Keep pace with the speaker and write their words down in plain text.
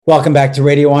Welcome back to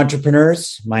Radio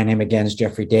Entrepreneurs. My name again is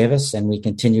Jeffrey Davis, and we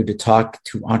continue to talk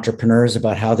to entrepreneurs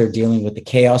about how they're dealing with the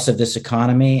chaos of this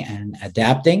economy and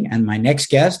adapting. And my next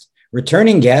guest,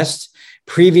 returning guest,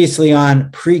 previously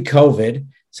on pre-COVID,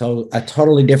 so a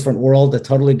totally different world, a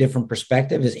totally different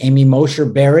perspective, is Amy Mosher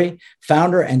Berry,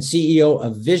 founder and CEO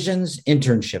of Visions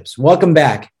Internships. Welcome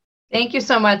back. Thank you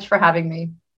so much for having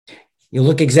me. You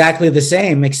look exactly the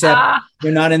same, except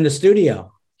you're not in the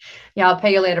studio. Yeah, I'll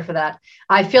pay you later for that.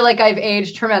 I feel like I've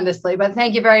aged tremendously, but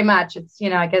thank you very much. It's,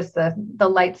 I guess the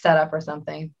light setup or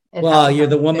something. You're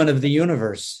the woman of the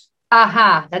universe.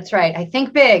 Aha, that's right. I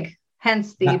think big,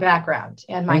 hence the background.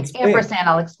 And my ampersand,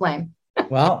 I'll explain.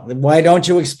 Well, why don't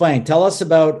you explain? Tell us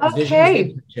about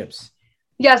Visions Internships.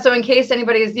 Yeah, so in case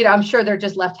anybody's, I'm sure they're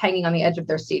just left hanging on the edge of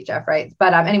their seat, Jeff, right?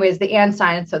 But anyways, the and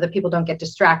sign so that people don't get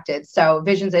distracted. So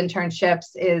Visions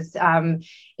Internships is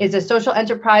a social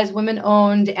enterprise,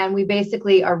 women-owned, and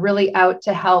we are really out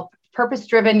to help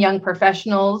purpose-driven young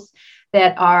professionals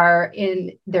that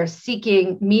they're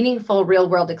seeking meaningful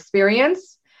real-world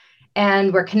experience,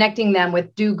 and we're connecting them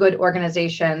with do-good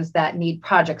organizations that need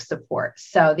project support.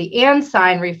 So the and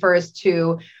sign refers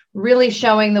to really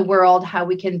showing the world how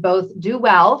we can both do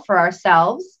well for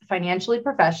ourselves, financially,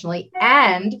 professionally,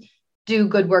 and do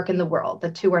good work in the world.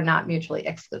 The two are not mutually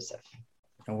exclusive.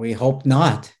 We hope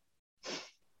not.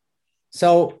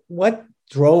 So what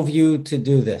drove you to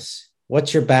do this?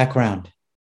 What's your background?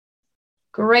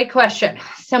 Great question.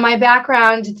 So my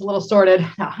background, it's a little sordid.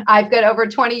 I've got over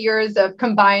 20 years of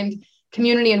combined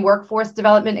community and workforce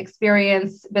development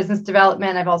experience, business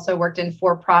development. I've also worked in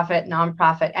for-profit,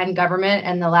 nonprofit, and government.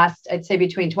 And the last, I'd say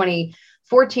between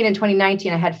 2014 and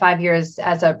 2019, I had 5 years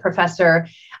as a professor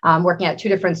working at two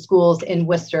different schools in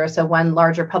Worcester. So one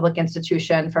larger public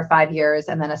institution for 5 years,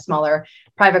 and then a smaller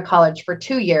private college for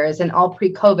 2 years, and all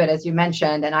pre-COVID, as you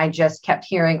mentioned. And I just kept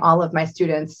hearing all of my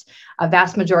students, a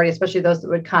vast majority, especially those that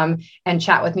would come and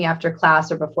chat with me after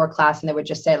class or before class, and they would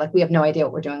just say, we have no idea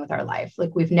what we're doing with our life.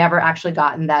 We've never actually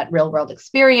gotten that real world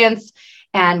experience.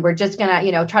 And we're just going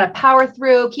to, try to power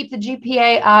through, keep the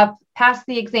GPA up, pass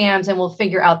the exams, and we'll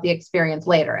figure out the experience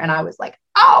later. And I was like,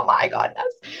 oh my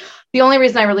goodness. The only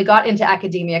reason I really got into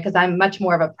academia, because I'm much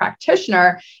more of a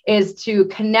practitioner, is to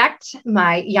connect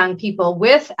my young people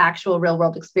with actual real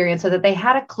world experience so that they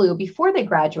had a clue before they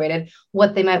graduated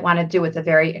what they might want to do with a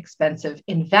very expensive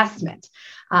investment.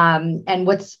 And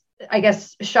what's, I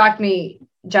guess, shocked me,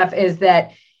 Jeff, is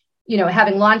that,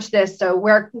 having launched this, so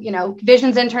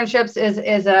Visions Internships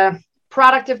is a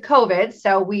product of COVID.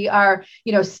 So we are,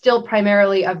 still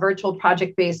primarily a virtual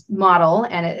project-based model,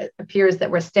 and it appears that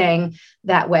we're staying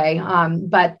that way.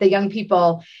 But the young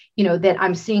people, that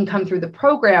I'm seeing come through the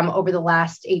program over the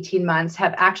last 18 months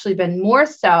have actually been more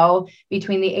so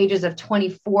between the ages of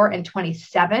 24 and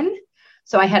 27.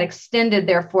 So I had extended,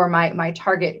 therefore, my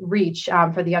target reach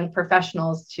for the young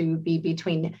professionals to be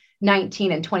between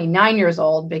 19 and 29 years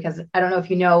old, because I don't know if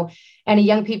you know any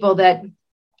young people that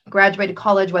graduated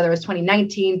college, whether it was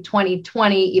 2019,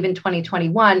 2020, even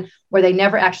 2021, where they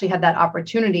never actually had that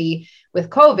opportunity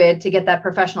with COVID to get that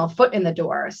professional foot in the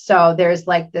door. So there's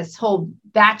this whole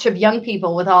batch of young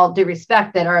people, with all due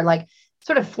respect, that are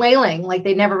sort of flailing,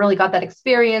 they never really got that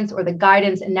experience or the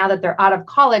guidance. And now that they're out of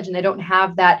college and they don't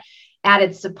have that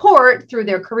added support through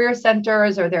their career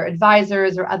centers or their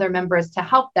advisors or other members to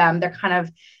help them, they're kind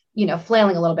of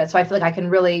flailing a little bit. So I feel like I can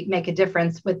really make a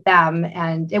difference with them.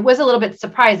 And it was a little bit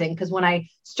surprising, because when I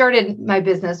started my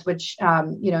business, which,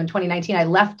 in 2019, I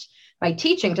left my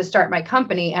teaching to start my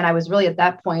company. And I was really at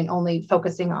that point only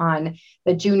focusing on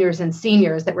the juniors and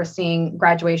seniors that were seeing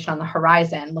graduation on the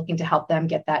horizon, looking to help them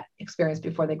get that experience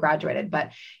before they graduated.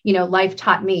 But, life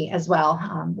taught me as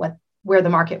well where the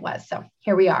market was. So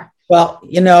here we are. Well,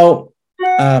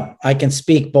 I can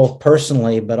speak both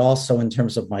personally, but also in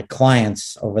terms of my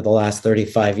clients over the last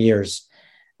 35 years,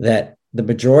 that the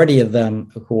majority of them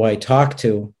who I talk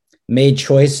to made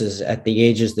choices at the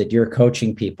ages that you're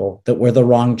coaching people that were the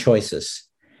wrong choices.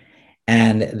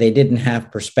 And they didn't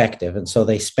have perspective. And so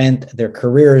they spent their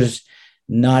careers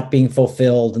not being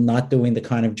fulfilled, not doing the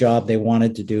kind of job they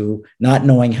wanted to do, not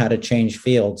knowing how to change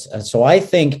fields. And so I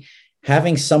think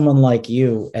having someone like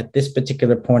you at this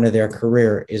particular point of their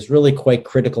career is really quite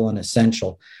critical and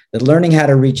essential. That learning how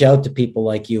to reach out to people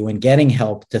like you and getting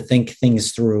help to think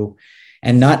things through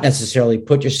and not necessarily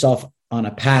put yourself on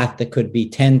a path that could be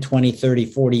 10, 20, 30,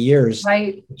 40 years,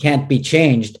 right, can't be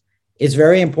changed, is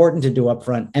very important to do up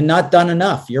front and not done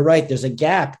enough. You're right. There's a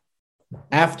gap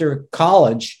after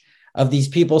college of these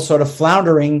people sort of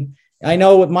floundering. I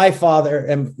know with my father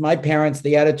and my parents,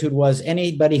 the attitude was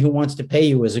anybody who wants to pay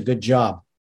you is a good job.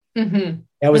 Mm-hmm.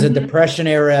 That was a Depression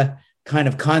era kind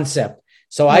of concept.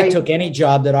 So I took any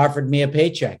job that offered me a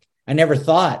paycheck. I never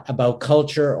thought about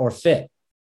culture or fit.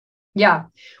 Yeah.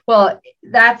 Well,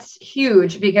 that's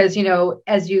huge because,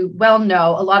 as you well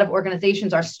know, a lot of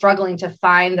organizations are struggling to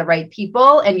find the right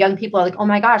people, and young people are like, oh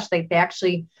my gosh,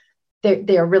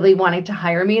 they're really wanting to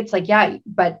hire me. It's like, yeah,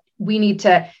 but we need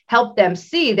to help them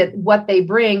see that what they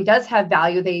bring does have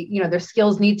value. Their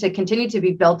skills need to continue to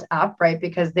be built up, right?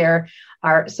 Because there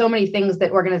are so many things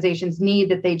that organizations need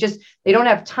that they don't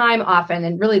have time often.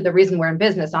 And really the reason we're in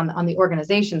business on the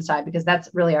organization side, because that's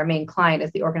really our main client,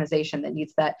 is the organization that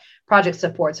needs that project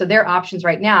support. So their options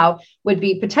right now would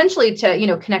be potentially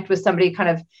to, connect with somebody kind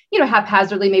of,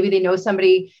 haphazardly. Maybe they know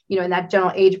somebody, in that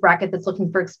general age bracket that's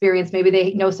looking for experience. Maybe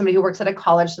they know somebody who works at a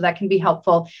college, so that can be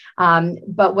helpful.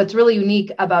 But what's really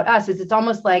unique about us is it's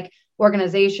almost like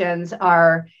organizations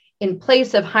are, in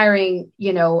place of hiring,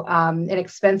 an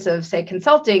expensive, say,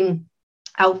 consulting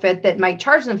outfit that might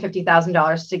charge them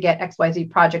 $50,000 to get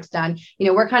XYZ projects done.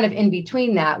 We're kind of in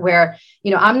between that, where,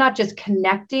 I'm not just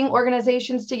connecting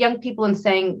organizations to young people and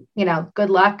saying, good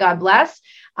luck, God bless.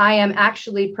 I am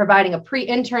actually providing a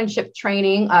pre-internship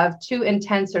training of 2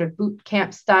 intense sort of boot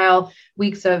camp style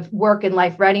weeks of work and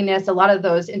life readiness. A lot of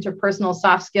those interpersonal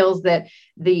soft skills that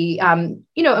the,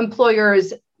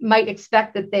 employers might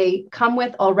expect that they come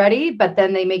with already, but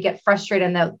then they may get frustrated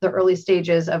in the early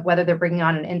stages of whether they're bringing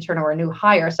on an intern or a new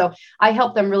hire. So I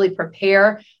help them really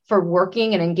prepare for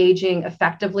working and engaging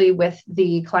effectively with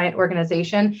the client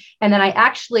organization. And then I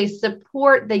actually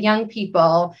support the young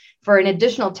people for an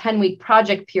additional 10-week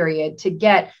project period to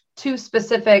get 2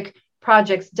 specific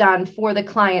projects done for the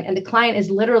client. And the client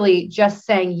is literally just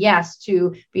saying yes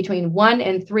to between 1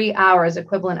 and 3 hours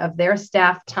equivalent of their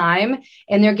staff time.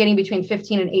 And they're getting between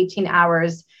 15 and 18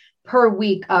 hours per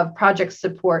week of project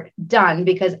support done,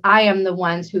 because I am the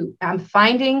ones who am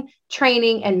finding,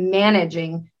 training, and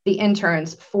managing the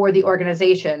interns for the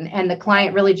organization. And the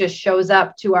client really just shows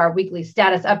up to our weekly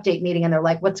status update meeting and they're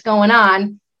like, what's going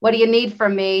on? What do you need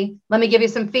from me? Let me give you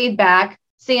some feedback.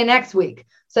 See you next week.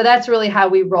 So that's really how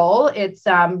we roll. It's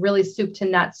really soup to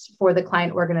nuts for the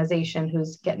client organization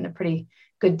who's getting a pretty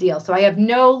good deal. So I have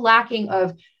no lacking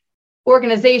of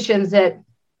organizations that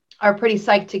are pretty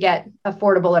psyched to get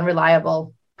affordable and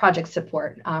reliable project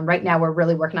support. Right now, we're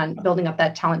really working on building up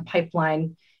that talent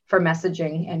pipeline for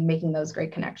messaging and making those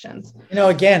great connections.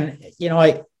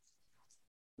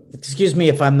 Excuse me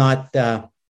if I'm not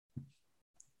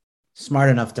smart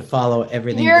enough to follow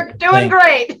everything. You're doing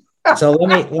great. So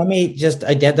let me just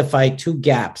identify 2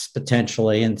 gaps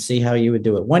potentially and see how you would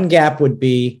do it. One gap would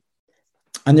be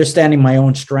understanding my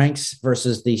own strengths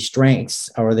versus the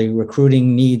strengths or the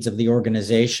recruiting needs of the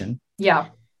organization. Yeah.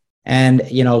 And,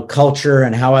 culture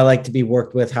and how I like to be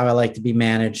worked with, how I like to be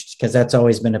managed, because that's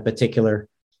always been a particular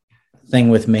thing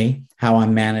with me, how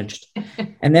I'm managed.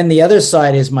 And then the other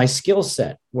side is my skill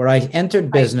set, where I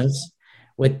entered business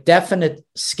with definite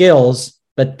skills,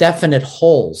 but definite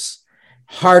holes.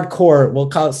 Hardcore,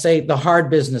 we'll say the hard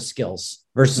business skills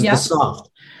versus the soft.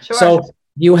 Sure. So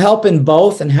you help in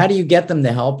both, and how do you get them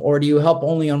to help? Or do you help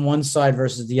only on one side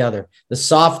versus the other? The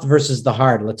soft versus the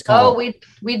hard, let's call it.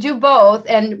 We do both.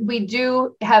 And we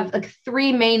do have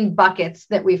 3 main buckets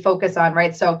that we focus on,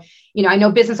 right? So, I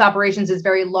know business operations is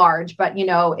very large, but,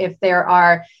 if there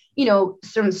are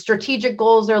some strategic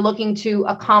goals they're looking to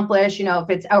accomplish, if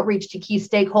it's outreach to key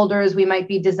stakeholders, we might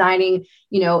be designing,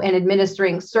 and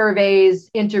administering surveys,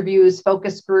 interviews,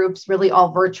 focus groups. Really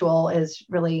all virtual is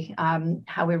really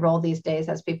how we roll these days,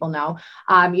 as people know.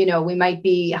 We might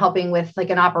be helping with like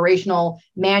an operational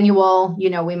manual,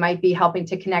 we might be helping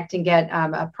to connect and get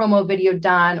a promo video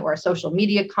done or social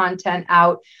media content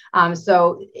out.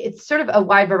 So it's sort of a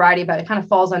wide variety, but it kind of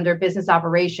falls under business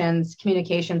operations,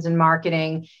 communications and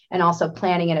marketing, and also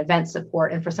planning and event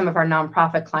support. And for some of our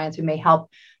nonprofit clients, we may help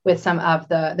with some of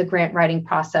the grant writing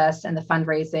process and the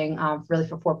fundraising really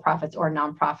for for-profits or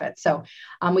nonprofits. So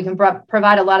we can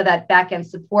provide a lot of that back-end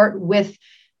support with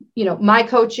my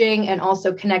coaching and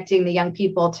also connecting the young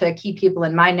people to key people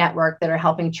in my network that are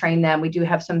helping train them. We do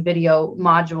have some video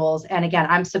modules. And again,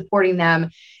 I'm supporting them,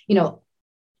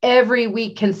 every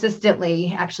week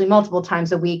consistently, actually multiple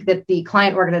times a week, that the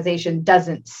client organization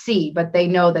doesn't see, but they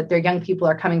know that their young people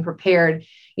are coming prepared.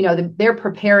 They're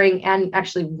preparing and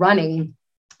actually running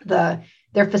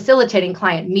they're facilitating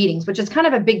client meetings, which is kind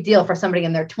of a big deal for somebody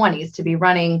in their 20s to be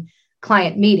running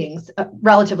client meetings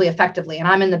relatively effectively. And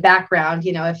I'm in the background,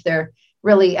 if they're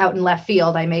really out in left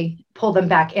field, I may pull them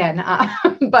back in.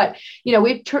 But,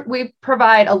 we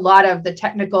provide a lot of the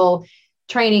technical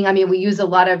training. I mean, we use a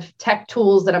lot of tech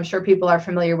tools that I'm sure people are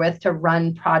familiar with to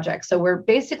run projects. So we're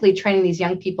basically training these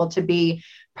young people to be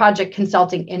project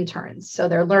consulting interns. So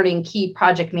they're learning key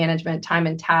project management, time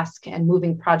and task, and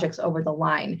moving projects over the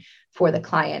line for the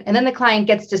client. And then the client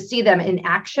gets to see them in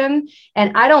action.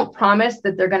 And I don't promise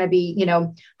that they're going to be,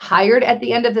 hired at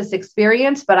the end of this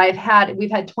experience, but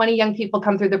we've had 20 young people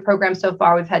come through the program so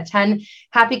far. We've had 10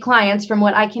 happy clients from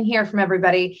what I can hear from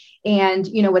everybody. And,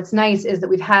 what's nice is that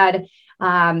we've had,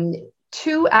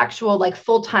 2 actual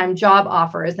full-time job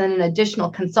offers and an additional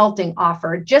consulting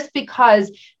offer, just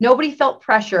because nobody felt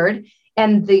pressured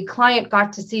and the client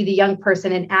got to see the young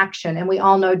person in action. And we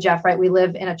all know, Jeff, right? We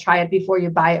live in a try it before you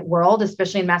buy it world,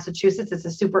 especially in Massachusetts. It's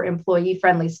a super employee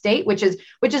friendly state, which is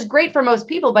great for most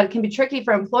people, but it can be tricky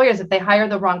for employers if they hire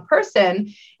the wrong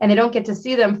person and they don't get to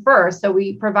see them first. So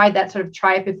we provide that sort of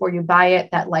try it before you buy it,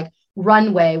 that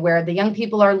runway where the young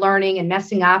people are learning and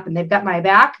messing up and they've got my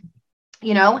back.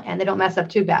 And they don't mess up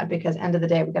too bad, because end of the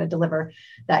day, we've got to deliver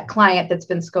that client that's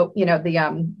been scoped,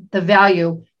 the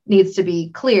value needs to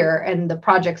be clear and the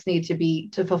projects need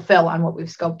to fulfill on what we've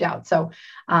scoped out. So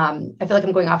I feel like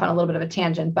I'm going off on a little bit of a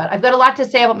tangent, but I've got a lot to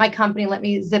say about my company. Let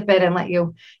me zip it and let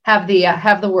you have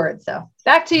the word. So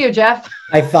back to you, Jeff.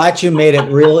 I thought you made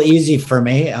it real easy for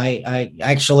me. I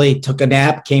actually took a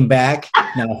nap, came back.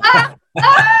 No.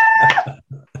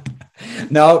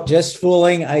 No, just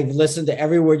fooling. I've listened to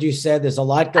every word you said. There's a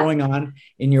lot going on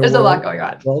in your world. There's a lot going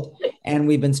on. And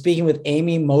we've been speaking with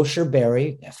Amy Mosher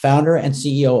Berry, founder and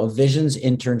CEO of Visions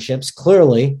Internships,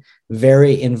 clearly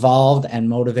very involved and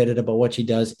motivated about what she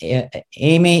does.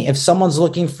 Amy, if someone's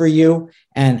looking for you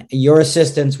and your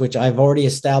assistance, which I've already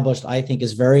established, I think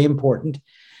is very important.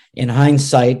 In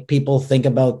hindsight, people think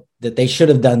about that they should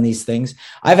have done these things.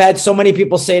 I've had so many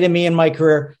people say to me in my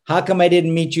career, how come I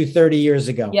didn't meet you 30 years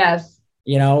ago? Yes.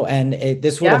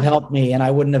 This would have helped me and I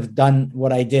wouldn't have done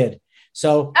what I did.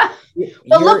 So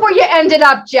well, look where you ended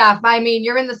up, Jeff. I mean,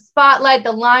 you're in the spotlight,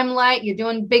 the limelight, you're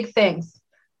doing big things.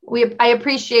 I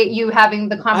appreciate you having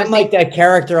the conversation. I'm like that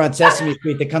character on Sesame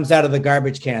Street that comes out of the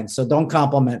garbage can. So don't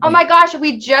compliment me. Oh my gosh,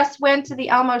 we just went to the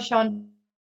Elmo show.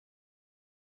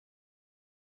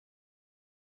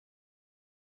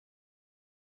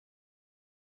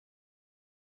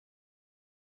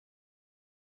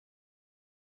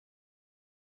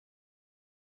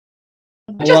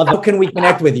 How can we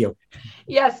connect with you?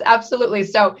 Yes, absolutely.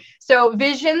 So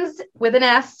Visions with an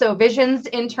S. So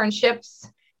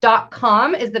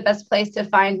visionsinternships.com is the best place to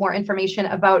find more information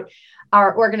about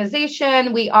our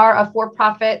organization. We are a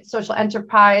for-profit social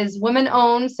enterprise,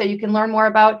 women-owned, so you can learn more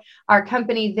about our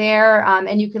company there,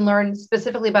 and you can learn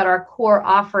specifically about our core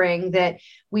offering that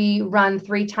we run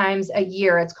 3 times a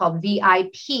year. It's called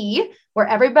VIP, where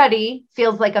everybody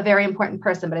feels like a very important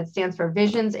person, but it stands for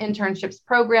Visions Internships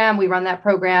Program. We run that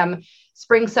program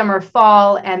spring, summer,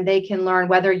 fall, and they can learn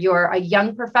whether you're a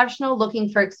young professional looking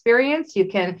for experience. You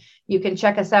can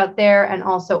check us out there, and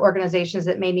also organizations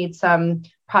that may need some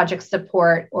project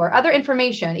support or other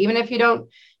information. Even if you don't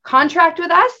contract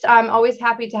with us, I'm always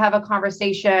happy to have a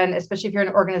conversation, especially if you're an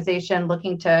organization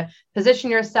looking to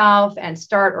position yourself and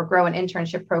start or grow an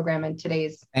internship program in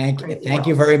today's Thank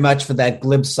you very much for that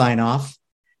glib sign off.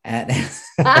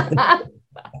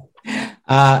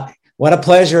 What a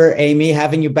pleasure, Amy,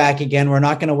 having you back again. We're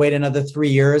not going to wait another 3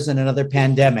 years and another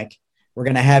pandemic. We're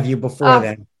going to have you before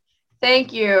then.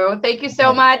 Thank you. Thank you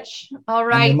so much. All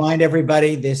right. And remind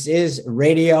everybody, this is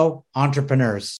Radio Entrepreneurs.